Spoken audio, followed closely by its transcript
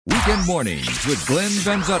Weekend mornings with Glenn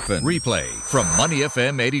van Zutphen. Replay from Money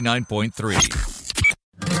FM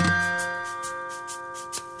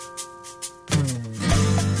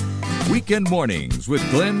 89.3. Weekend mornings with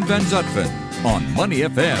Glenn van Zutphen on Money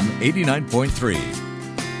FM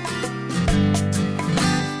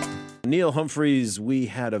 89.3. Neil Humphreys, we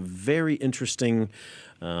had a very interesting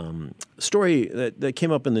story that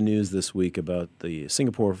came up in the news this week about the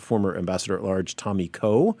Singapore former ambassador-at-large Tommy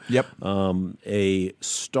Koh. Yep. A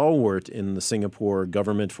stalwart in the Singapore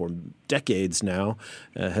government for decades now,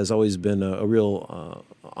 has always been a real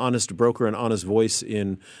honest broker and honest voice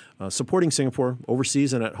in supporting Singapore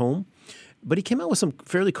overseas and at home. But he came out with some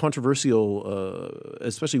fairly controversial,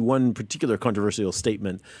 especially one particular controversial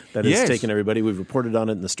statement that has taken everybody. We've reported on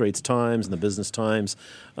it in the Straits Times and the Business Times.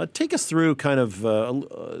 Take us through kind of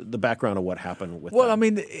the background of what happened with that. Well, I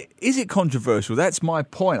mean, is it controversial? That's my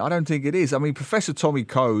point. I don't think it is. I mean, Professor Tommy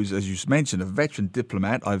Koh, as you mentioned, a veteran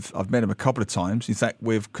diplomat. I've met him a couple of times. In fact,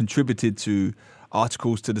 we've contributed to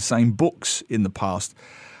articles to the same books in the past.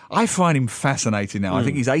 I find him fascinating now. I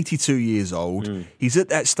think he's 82 years old. He's at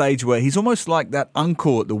that stage where he's almost like that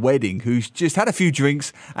uncle at the wedding who's just had a few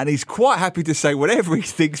drinks and he's quite happy to say whatever he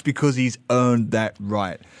thinks because he's earned that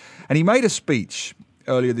right. And he made a speech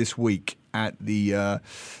earlier this week at the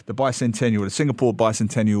bicentennial, the Singapore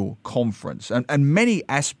Bicentennial Conference. And many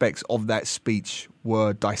aspects of that speech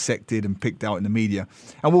were dissected and picked out in the media.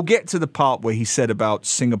 And we'll get to the part where he said about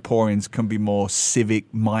Singaporeans can be more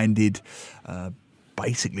civic-minded,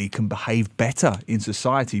 basically can behave better in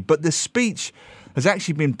society. But the speech has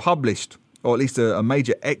actually been published, or at least a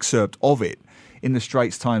major excerpt of it, in the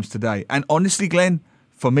Straits Times today. And honestly, Glenn,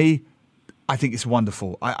 for me, I think it's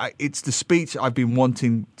wonderful. It's the speech I've been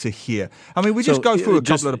wanting to hear. I mean, we just go through a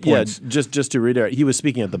couple of the points. Yeah, just to reiterate, he was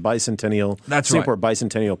speaking at the Singapore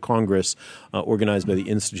Bicentennial Congress, organized by the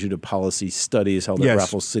Institute of Policy Studies, held at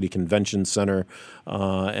Raffles City Convention Center,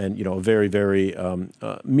 and a very, very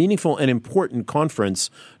meaningful and important conference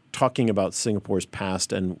talking about Singapore's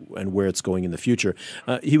past and where it's going in the future.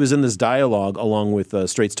 He was in this dialogue along with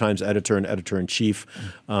Straits Times editor and editor-in-chief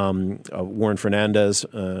Warren Fernandez,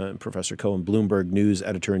 Professor Koh, and Bloomberg News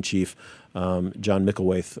editor-in-chief John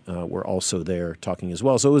Micklethwaite were also there talking as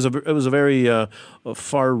well. So it was a very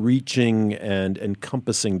far-reaching and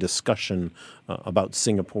encompassing discussion about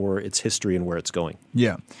Singapore, its history, and where it's going.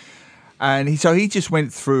 Yeah. And so he just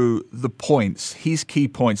went through the points, his key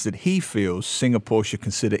points that he feels Singapore should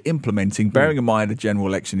consider implementing, bearing in mind the general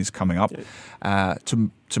election is coming up,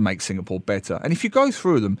 to make Singapore better. And if you go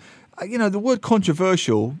through them, the word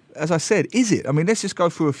controversial, as I said, is it? I mean, let's just go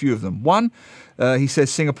through a few of them. One, he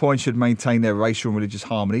says Singaporeans should maintain their racial and religious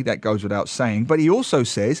harmony. That goes without saying. But he also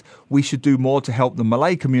says we should do more to help the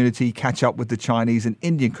Malay community catch up with the Chinese and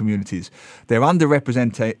Indian communities. They're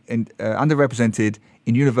underrepresented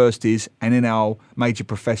in universities and in our major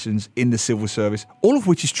professions in the civil service, all of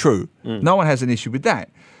which is true. No one has an issue with that.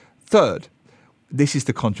 Third, this is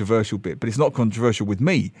the controversial bit, but it's not controversial with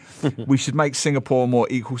me. We should make Singapore a more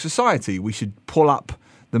equal society. We should pull up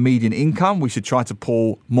the median income. We should try to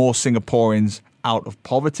pull more Singaporeans out of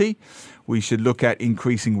poverty. We should look at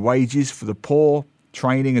increasing wages for the poor,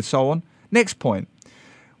 training and so on. Next point.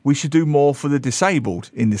 We should do more for the disabled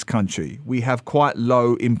in this country. We have quite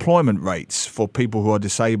low employment rates for people who are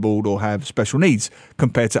disabled or have special needs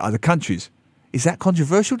compared to other countries. Is that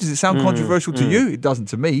controversial? Does it sound controversial to you? It doesn't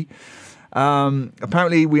to me.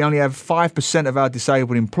 Apparently, we only have 5% of our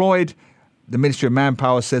disabled employed. The Ministry of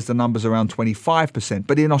Manpower says the number's around 25%.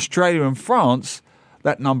 But in Australia and France,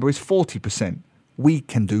 that number is 40%. We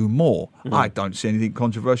can do more. I don't see anything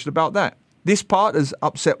controversial about that. This part has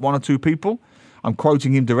upset one or two people. I'm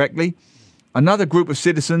quoting him directly. Another group of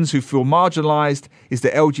citizens who feel marginalised is the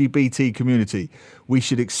LGBT community. We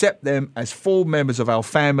should accept them as full members of our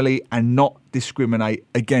family and not discriminate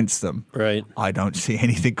against them. Right. I don't see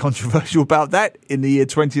anything controversial about that in the year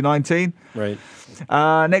 2019. Right.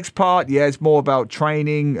 Next part, it's more about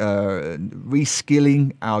training,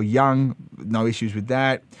 reskilling our young. No issues with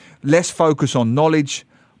that. Less focus on knowledge,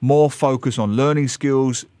 more focus on learning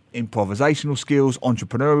skills, improvisational skills,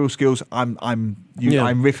 entrepreneurial skills. I'm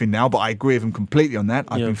riffing now, but I agree with him completely on that.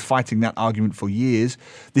 I've been fighting that argument for years.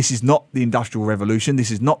 This is not the Industrial Revolution.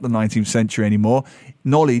 This is not the 19th century anymore.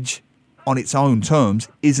 Knowledge on its own terms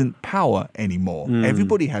isn't power anymore.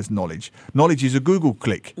 Everybody has knowledge. Knowledge is a Google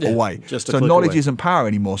click away. So knowledge isn't power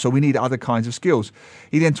anymore. So we need other kinds of skills.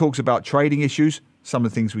 He then talks about trading issues. Some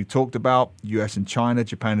of the things we talked about, US and China,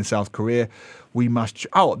 Japan and South Korea. We must...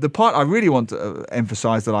 the part I really want to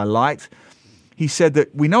emphasize that I liked, he said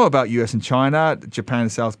that we know about US and China, Japan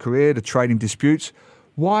and South Korea, the trading disputes.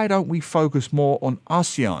 Why don't we focus more on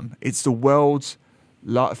ASEAN? It's the world's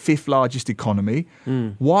fifth largest economy.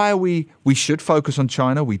 Why are we should focus on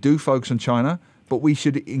China. We do focus on China, but we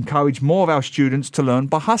should encourage more of our students to learn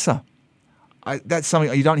Bahasa. That's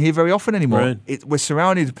something you don't hear very often anymore. Right. We're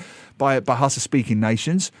surrounded by Bahasa-speaking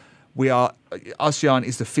nations. ASEAN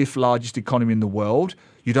is the fifth largest economy in the world.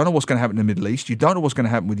 You don't know what's going to happen in the Middle East. You don't know what's going to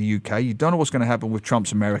happen with the UK. You don't know what's going to happen with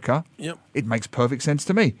Trump's America. Yep. It makes perfect sense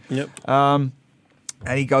to me. Yep. And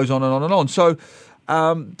he goes on and on and on. So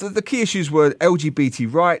the key issues were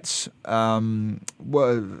LGBT rights,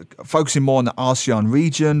 were focusing more on the ASEAN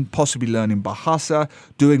region, possibly learning Bahasa,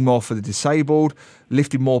 doing more for the disabled,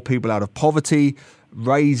 lifting more people out of poverty,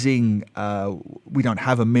 raising, we don't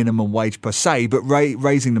have a minimum wage per se, but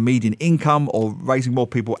raising the median income or raising more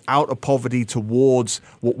people out of poverty towards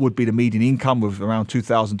what would be the median income of around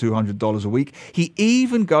 $2,200 a week. He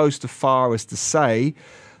even goes so far as to say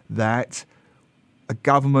that a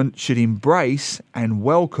government should embrace and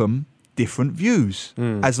welcome different views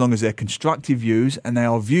as long as they're constructive views and they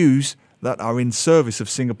are views that are in service of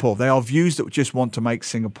Singapore. They are views that just want to make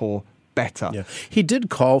Singapore better. Yeah. He did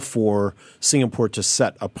call for Singapore to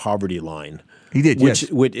set a poverty line. He did, which,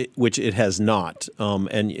 yes. Which it has not,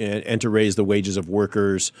 and to raise the wages of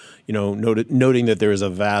workers. Noting that there is a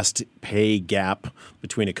vast pay gap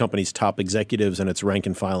between a company's top executives and its rank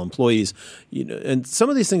and file employees. And some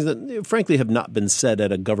of these things that, frankly, have not been said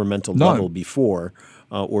at a governmental level before.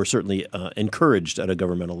 Or certainly encouraged at a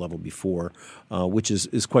governmental level before, which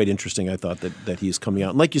is quite interesting. I thought that he's coming out.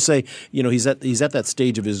 And like you say, he's at that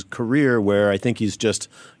stage of his career where I think he's just,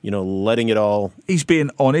 letting it all. He's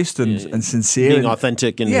being honest and sincere. Being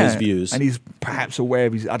authentic in his views. And he's perhaps aware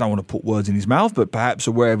of I don't want to put words in his mouth, but perhaps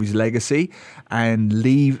aware of his legacy and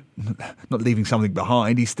not leaving something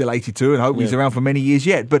behind. He's still 82 and hopefully he's around for many years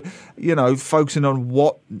yet. But, focusing on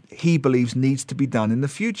what he believes needs to be done in the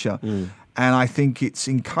future. And I think it's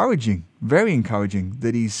encouraging, very encouraging,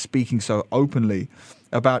 that he's speaking so openly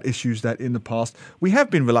about issues that in the past we have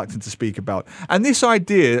been reluctant to speak about. And this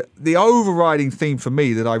idea, the overriding theme for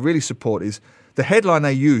me that I really support is the headline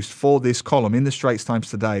they used for this column in the Straits Times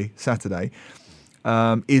today, Saturday,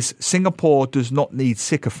 is Singapore does not need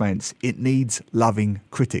sycophants, it needs loving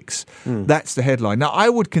critics. That's the headline. Now, I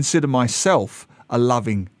would consider myself a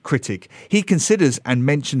loving critic. He considers and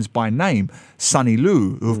mentions by name Sonny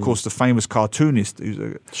Liew, who, of course, the famous cartoonist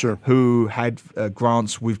who had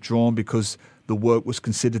grants withdrawn because the work was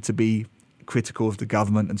considered to be critical of the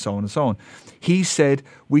government and so on and so on. He said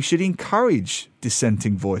we should encourage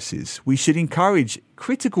dissenting voices. We should encourage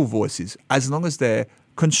critical voices as long as they're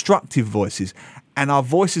constructive voices and are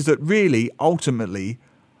voices that really, ultimately,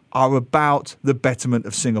 are about the betterment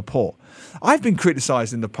of Singapore. I've been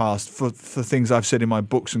criticised in the past for things I've said in my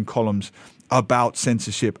books and columns about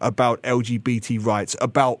censorship, about LGBT rights,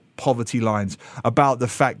 about poverty lines, about the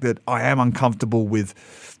fact that I am uncomfortable with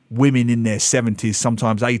women in their 70s,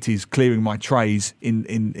 sometimes 80s, clearing my trays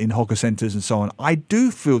in hawker centres and so on. I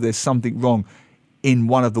do feel there's something wrong in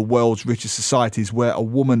one of the world's richest societies where a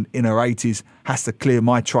woman in her 80s has to clear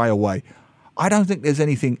my tray away. I don't think there's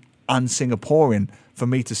anything un-Singaporean for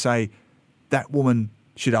me to say that woman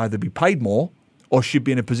should either be paid more or should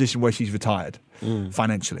be in a position where she's retired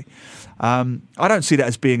financially. I don't see that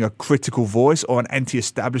as being a critical voice or an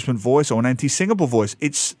anti-establishment voice or an anti-Singapore voice.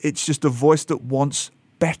 It's just a voice that wants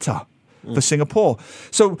better for Singapore.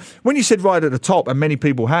 So when you said right at the top, and many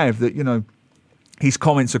people have, that, his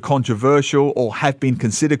comments are controversial or have been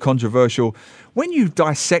considered controversial, when you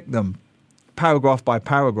dissect them paragraph by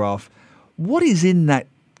paragraph, what is in that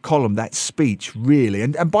column, that speech, really?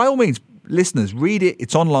 And by all means, listeners, read it.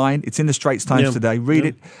 It's online. It's in the Straits Times today. Read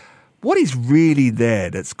it. What is really there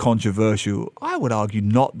that's controversial? I would argue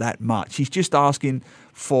not that much. He's just asking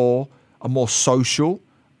for a more social,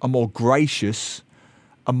 a more gracious,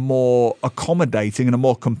 a more accommodating and a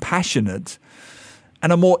more compassionate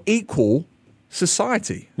and a more equal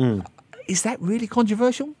society. Is that really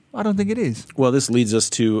controversial? I don't think it is. Well, this leads us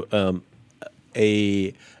to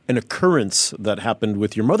an occurrence that happened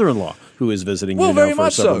with your mother-in-law, who is visiting you now for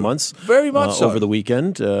several months. Very much so. Over the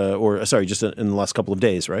weekend, just in the last couple of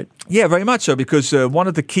days, right? Yeah, very much so, because one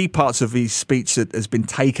of the key parts of his speech that has been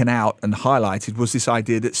taken out and highlighted was this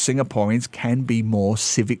idea that Singaporeans can be more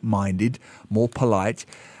civic-minded, more polite.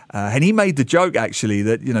 And he made the joke, actually,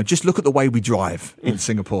 that, just look at the way we drive in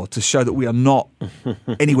Singapore to show that we are not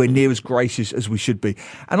anywhere near as gracious as we should be.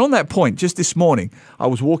 And on that point, just this morning, I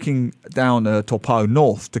was walking down Toa Payoh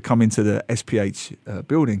North to come into the SPH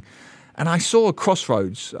building, and I saw a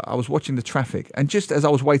crossroads. I was watching the traffic, and just as I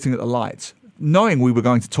was waiting at the lights, knowing we were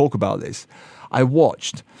going to talk about this, I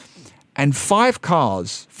watched, and 5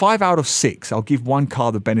 out of 6, I'll give one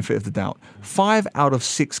car the benefit of the doubt, 5 out of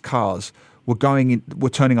 6 cars We're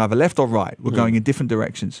turning either left or right. We're going in different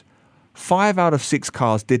directions. 5 out of 6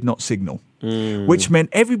 cars did not signal, which meant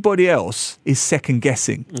everybody else is second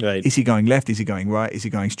guessing. Right. Is he going left? Is he going right? Is he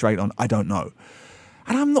going straight on? I don't know.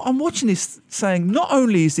 And I'm watching this saying, not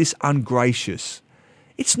only is this ungracious,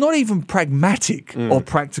 it's not even pragmatic or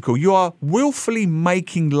practical. You are willfully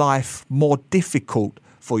making life more difficult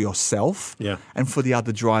for yourself and for the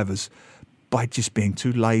other drivers by just being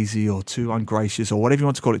too lazy or too ungracious or whatever you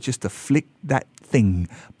want to call it, just to flick that thing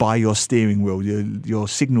by your steering wheel, your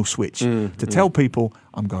signal switch, to tell people,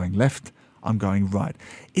 I'm going left, I'm going right.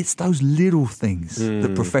 It's those little things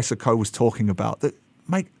that Professor Koh was talking about that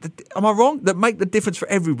am I wrong? That make the difference for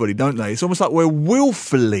everybody, don't they? It's almost like we're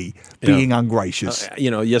willfully being ungracious.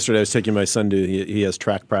 Yesterday I was taking my son he has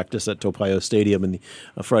track practice at Topaio Stadium on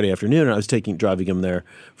Friday afternoon, and I was driving him there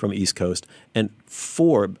from East Coast. And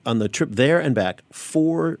on the trip there and back,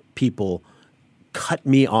 4 people cut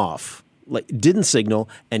me off, like didn't signal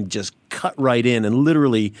and just cut right in. And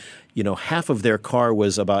literally, half of their car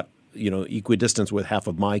was about equidistance with half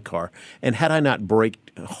of my car. And had I not braked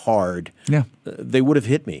hard, they would have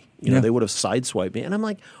hit me. They would have sideswiped me. And I'm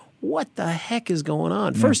like, what the heck is going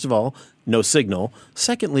on? First of all, no signal.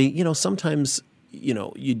 Secondly, sometimes,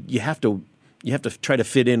 you have to try to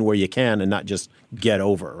fit in where you can and not just get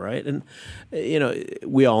over, right? And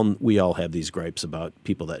we all have these gripes about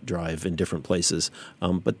people that drive in different places,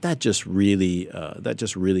 but that just really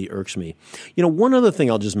irks me. One other thing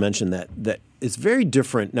I'll just mention that is very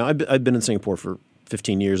different. Now, I've been in Singapore for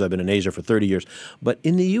 15 years. I've been in Asia for 30 years. But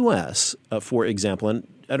in the U.S., for example, and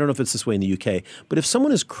I don't know if it's this way in the U.K., but if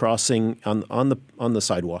someone is crossing on the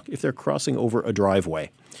sidewalk, if they're crossing over a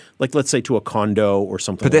driveway, like let's say to a condo or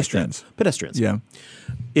something like that. Pedestrians. Yeah.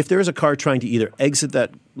 If there is a car trying to either exit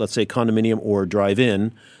that, let's say, condominium or drive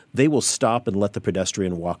in, they will stop and let the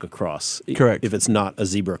pedestrian walk across. Correct. If it's not a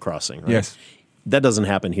zebra crossing, right? Yes. That doesn't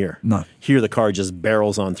happen here. No. Here the car just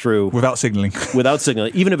barrels on through. Without signaling. Without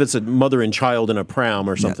signaling. Even if it's a mother and child in a pram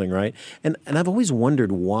or something, right? And I've always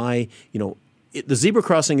wondered why, the zebra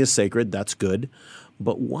crossing is sacred. That's good.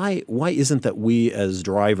 But why isn't that we as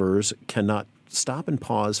drivers cannot stop and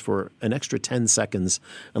pause for an extra 10 seconds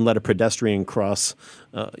and let a pedestrian cross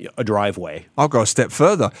a driveway? I'll go a step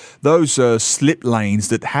further. Those slip lanes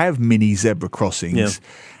that have mini zebra crossings,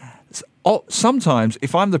 sometimes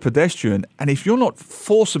if I'm the pedestrian and if you're not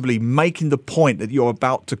forcibly making the point that you're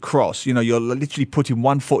about to cross, you're literally putting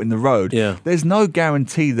one foot in the road, there's no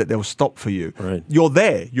guarantee that they'll stop for you. Right. You're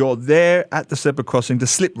there at the zebra crossing, the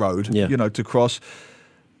slip road, to cross.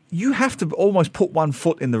 You have to almost put one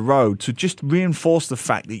foot in the road to just reinforce the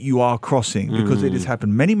fact that you are crossing, because it has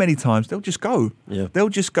happened many, many times. They'll just go. Yeah. They'll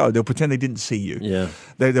just go. They'll pretend they didn't see you. Yeah.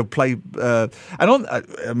 They'll play.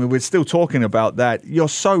 We're still talking about that. You're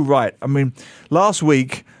so right. Last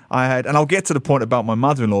week I had, and I'll get to the point about my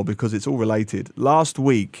mother-in-law because it's all related. Last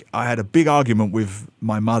week I had a big argument with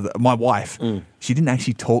my wife. She didn't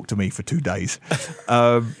actually talk to me for 2 days. Is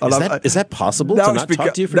that possible to not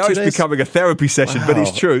talk to you for 2 days? Now it's becoming a therapy session, but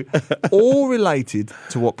it's true. All related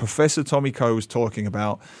to what Professor Tommy Koh was talking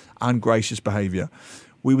about, ungracious behaviour.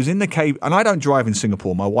 We was in the cave, and I don't drive in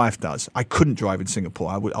Singapore. My wife does. I couldn't drive in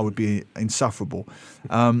Singapore. I would be insufferable.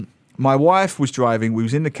 My wife was driving. We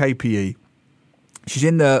was in the KPE. She's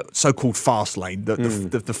in the so-called fast lane,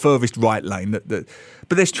 the furthest right lane. But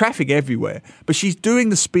there's traffic everywhere. But she's doing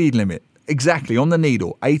the speed limit exactly on the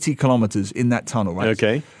needle, 80 kilometres in that tunnel, right?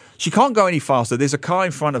 Okay. She can't go any faster. There's a car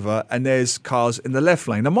in front of her and there's cars in the left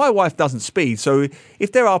lane. Now, my wife doesn't speed. So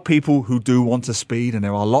if there are people who do want to speed, and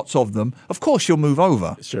there are lots of them, of course she'll move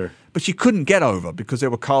over. Sure. But she couldn't get over because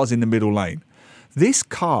there were cars in the middle lane. This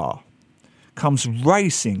car comes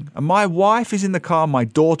racing, and my wife is in the car, my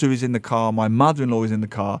daughter is in the car, my mother-in-law is in the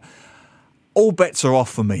car. All bets are off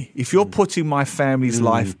for me. If you're putting my family's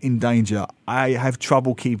life in danger, I have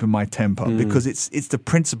trouble keeping my temper because it's the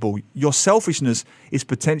principle. Your selfishness is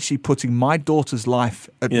potentially putting my daughter's life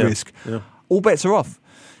at risk. Yeah. All bets are off.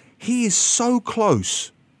 He is so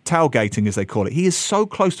close, tailgating as they call it. He is so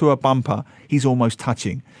close to her bumper, he's almost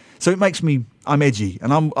touching. So it makes me, I'm edgy,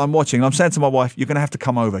 and I'm watching. And I'm saying to my wife, "You're going to have to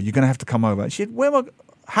come over. You're going to have to come over." And she said, "Where am I?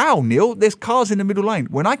 How, Neil? There's cars in the middle lane.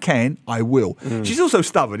 When I can, I will." She's also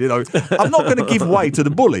stubborn, I'm not going to give way to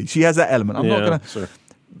the bully. She has that element. I'm not going to. Sure.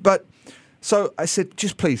 But so I said,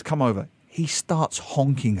 "Just please come over." He starts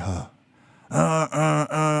honking her,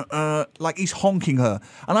 like he's honking her,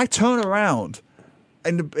 and I turn around,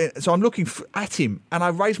 and so I'm looking at him, and I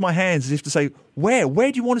raise my hands as if to say, "Where?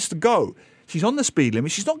 Where do you want us to go?" She's on the speed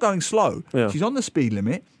limit. She's not going slow. Yeah. She's on the speed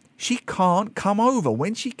limit. She can't come over.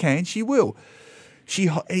 When she can, she will.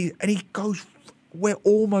 And he goes we're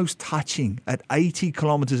almost touching at 80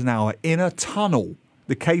 kilometers an hour in a tunnel,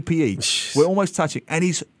 the KPE. We're almost touching. And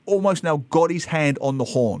he's almost now got his hand on the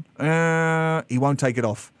horn. He won't take it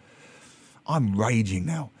off. I'm raging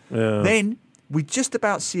now. Yeah. Then we just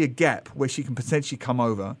about see a gap where she can potentially come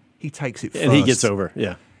over. He takes it first. And he gets over,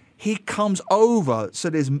 yeah. He comes over,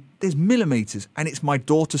 so there's millimeters, and it's my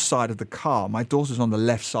daughter's side of the car. My daughter's on the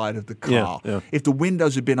left side of the car. Yeah. If the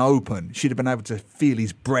windows had been open, she'd have been able to feel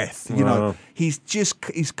his breath. You know, he's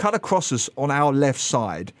cut across us on our left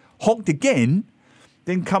side, honked again,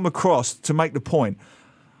 then come across to make the point.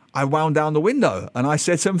 I wound down the window and I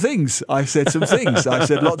said some things. I said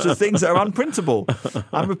lots of things that are unprintable,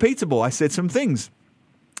 unrepeatable. I said some things.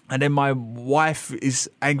 And then my wife is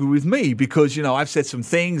angry with me because, you know, I've said some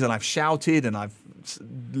things and I've shouted and I've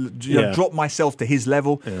dropped myself to his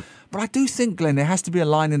level. Yeah. But I do think, Glenn, there has to be a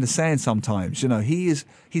line in the sand sometimes. You know, his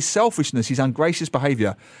selfishness, his ungracious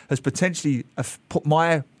behaviour has potentially put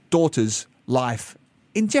my daughter's life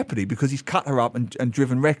in jeopardy because he's cut her up and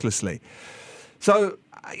driven recklessly. So,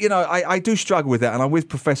 you know, I do struggle with that, and I'm with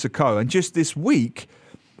Professor Koh. And just this week,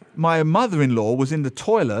 my mother-in-law was in the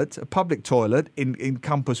toilet, a public toilet in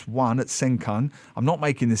Campus 1 at Sengkang. I'm not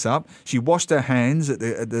making this up. She washed her hands at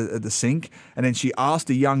the sink, and then she asked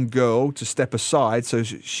a young girl to step aside so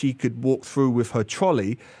she could walk through with her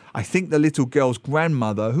trolley. I think the little girl's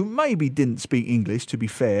grandmother, who maybe didn't speak English, to be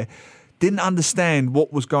fair, didn't understand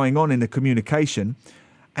what was going on in the communication.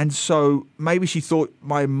 And so maybe she thought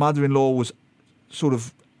my mother-in-law was sort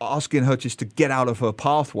of asking her just to get out of her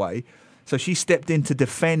pathway. So she stepped in to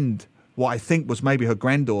defend what I think was maybe her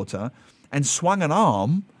granddaughter and swung an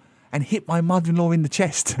arm and hit my mother-in-law in the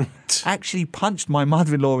chest. Actually punched my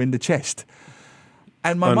mother-in-law in the chest.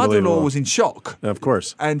 And my mother-in-law was in shock. Of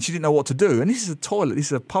course. And she didn't know what to do. And this is a toilet. This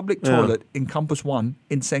is a public toilet in Campus 1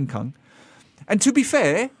 in Sengkang. And to be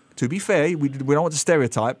fair, we don't want to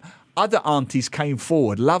stereotype, other aunties came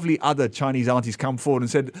forward, lovely other Chinese aunties come forward and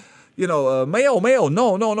said, you know, no,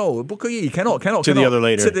 cannot. To the other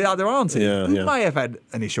lady. To the other auntie, who may have had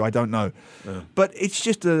an issue, I don't know. Yeah. But it's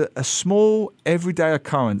just a small, everyday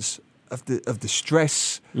occurrence of the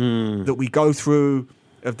stress that we go through,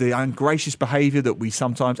 of the ungracious behaviour that we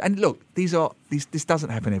sometimes... And look, this doesn't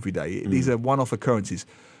happen every day. These are one-off occurrences.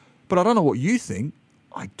 But I don't know what you think.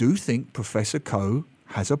 I do think Professor Koh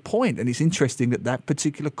has a point, and it's interesting that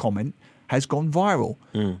particular comment has gone viral.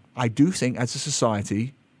 I do think, as a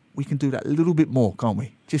society, we can do that a little bit more, can't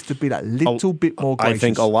we? Just to be that little bit more gracious. I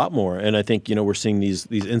think a lot more. And I think, you know, we're seeing these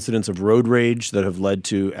incidents of road rage that have led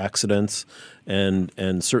to accidents and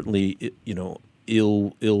certainly, you know,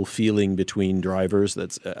 ill feeling between drivers.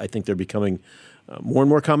 I think they're becoming more and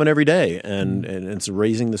more common every day. And it's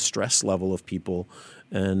raising the stress level of people.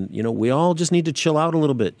 And, you know, we all just need to chill out a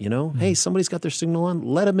little bit, you know. Hey, somebody's got their signal on,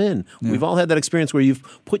 let them in. Yeah. We've all had that experience where you've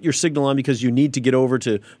put your signal on because you need to get over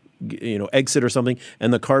to, you know, exit or something,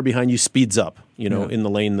 and the car behind you speeds up, you know, in the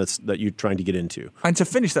lane that you're trying to get into. And to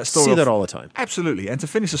finish that story See that all the time. Absolutely. And to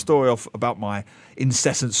finish the story off about my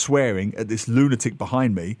incessant swearing at this lunatic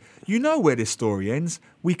behind me, you know where this story ends.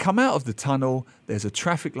 We come out of the tunnel, there's a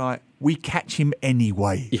traffic light, we catch him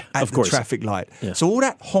anyway at the traffic light. Yeah. So all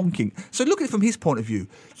that honking. So look at it from his point of view.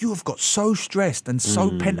 You have got so stressed and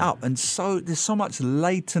so pent up and there's so much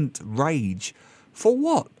latent rage. For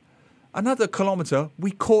what? Another kilometre,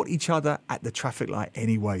 we caught each other at the traffic light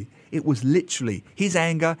anyway. It was literally his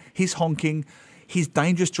anger, his honking, his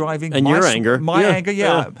dangerous driving. And your anger. My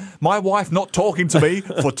anger, My wife not talking to me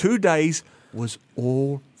for 2 days was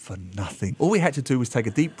all for nothing. All we had to do was take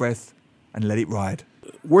a deep breath and let it ride.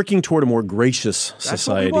 Working toward a more gracious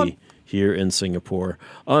society here in Singapore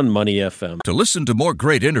on Money FM. To listen to more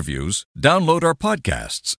great interviews, download our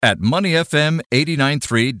podcasts at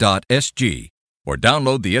moneyfm893.sg or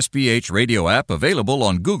download the SPH radio app available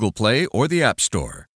on Google Play or the App Store.